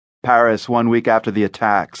Paris, 1 week after the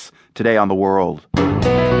attacks. Today on The World.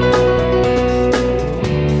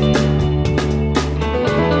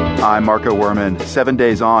 I'm Marco Werman. 7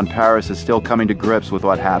 days on, Paris is still coming to grips with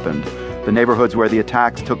what happened. The neighborhoods where the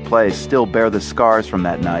attacks took place still bear the scars from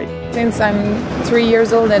that night. Since I'm 3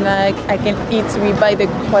 years old and I can eat, we buy the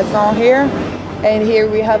croissant here. And here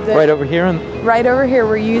we have the... Right over here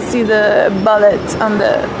where you see the bullet on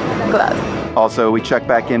the glass. Also, we check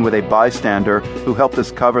back in with a bystander who helped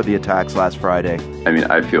us cover the attacks last Friday. I mean,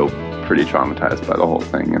 I feel pretty traumatized by the whole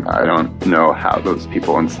thing, and I don't know how those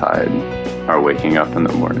people inside are waking up in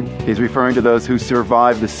the morning. He's referring to those who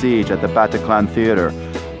survived the siege at the Bataclan Theater.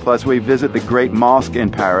 Plus, we visit the Great Mosque in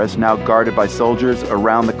Paris, now guarded by soldiers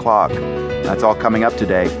around the clock. That's all coming up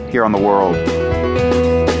today, here on The World.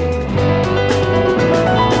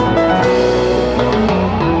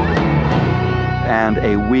 And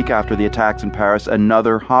a week after the attacks in Paris,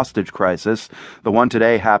 another hostage crisis. The one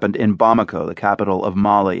today happened in Bamako, the capital of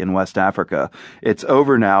Mali in West Africa. It's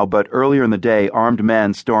over now, but earlier in the day, armed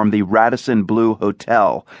men stormed the Radisson Blu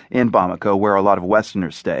Hotel in Bamako, where a lot of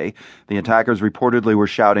Westerners stay. The attackers reportedly were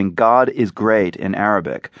shouting, "God is great," in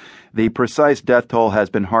Arabic. The precise death toll has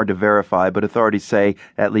been hard to verify, but authorities say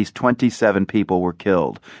at least 27 people were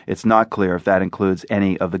killed. It's not clear if that includes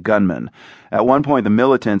any of the gunmen. At one point, the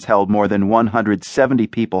militants held more than 170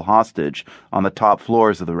 people hostage on the top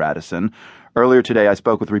floors of the Radisson. Earlier today, I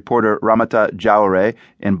spoke with reporter Ramata Diawara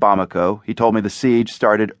in Bamako. He told me the siege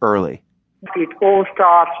started early. It all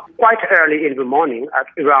starts quite early in the morning, at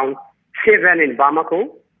around 7 in Bamako,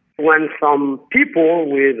 when some people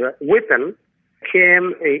with weapons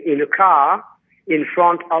came in a car in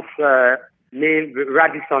front of named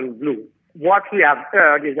Radisson Blu. What we have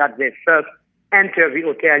heard is that they first entered the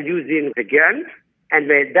hotel using the guns, and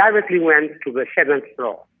they directly went to the 7th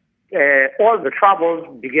floor. All the troubles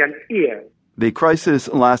began here. The crisis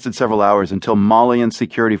lasted several hours until Malian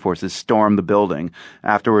security forces stormed the building.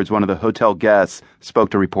 Afterwards, one of the hotel guests spoke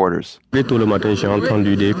to reporters. I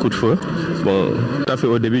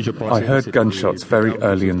heard gunshots very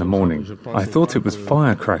early in the morning. I thought it was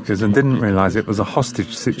firecrackers and didn't realize it was a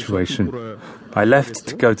hostage situation. I left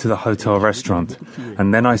to go to the hotel restaurant,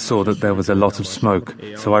 and then I saw that there was a lot of smoke,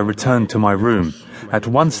 so I returned to my room. At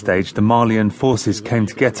one stage, the Malian forces came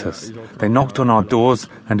to get us. They knocked on our doors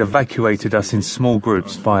and evacuated us in small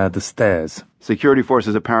groups via the stairs. Security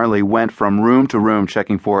forces apparently went from room to room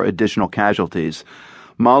checking for additional casualties.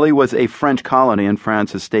 Mali was a French colony, and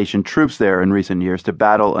France has stationed troops there in recent years to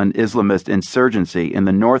battle an Islamist insurgency in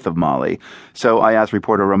the north of Mali. So I asked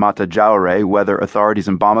reporter Ramata Diawara whether authorities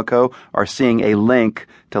in Bamako are seeing a link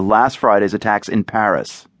to last Friday's attacks in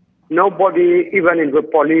Paris. Nobody, even in the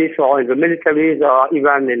police or in the militaries or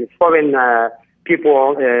even in foreign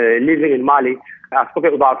people living in Mali, are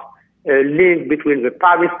spoken about a link between the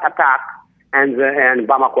Paris attack and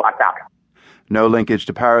Bamako attack. No linkage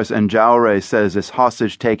to Paris, and Diawara says this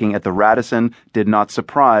hostage-taking at the Radisson did not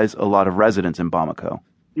surprise a lot of residents in Bamako.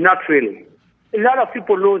 Not really. A lot of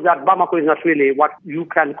people know that Bamako is not really what you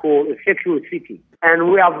can call a secure city.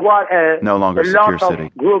 And we have no longer a secure lot city.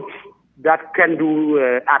 Of groups that can do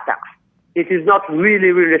attacks. It is not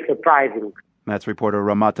really surprising. That's reporter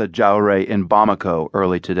Ramata Diawara in Bamako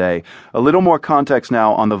early today. A little more context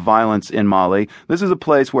now on the violence in Mali. This is a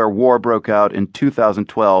place where war broke out in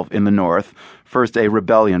 2012 in the north. First a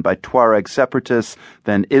rebellion by Tuareg separatists,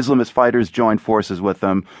 then Islamist fighters joined forces with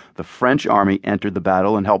them. The French army entered the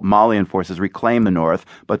battle and helped Malian forces reclaim the north,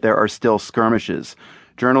 but there are still skirmishes.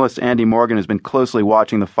 Journalist Andy Morgan has been closely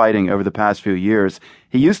watching the fighting over the past few years.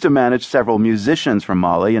 He used to manage several musicians from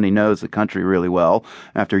Mali, and he knows the country really well.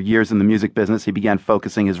 After years in the music business, he began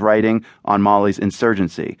focusing his writing on Mali's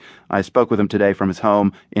insurgency. I spoke with him today from his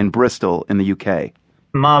home in Bristol in the UK.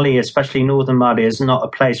 Mali, especially northern Mali, is not a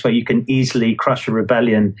place where you can easily crush a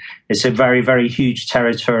rebellion. It's a very, very huge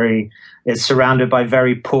territory. It's surrounded by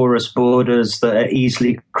very porous borders that are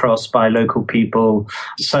easily crossed by local people.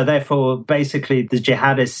 So therefore, basically, the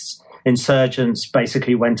jihadist insurgents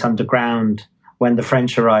basically went underground when the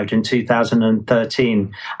French arrived in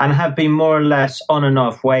 2013 and have been more or less on and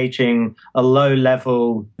off waging a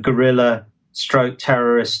low-level guerrilla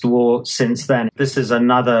terrorist war since then. This is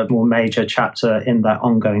another more major chapter in that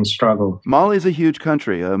ongoing struggle. Mali is a huge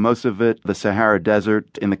country, most of it the Sahara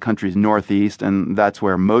Desert in the country's northeast, and that's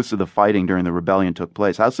where most of the fighting during the rebellion took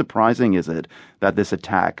place. How surprising is it that this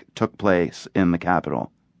attack took place in the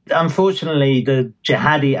capital? Unfortunately, the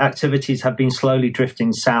jihadi activities have been slowly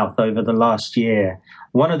drifting south over the last year.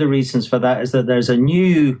 One of the reasons for that is that there's a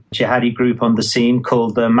new jihadi group on the scene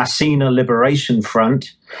called the Masina Liberation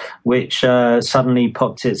Front, which suddenly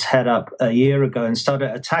popped its head up a year ago and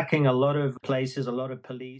started attacking a lot of places, a lot of police.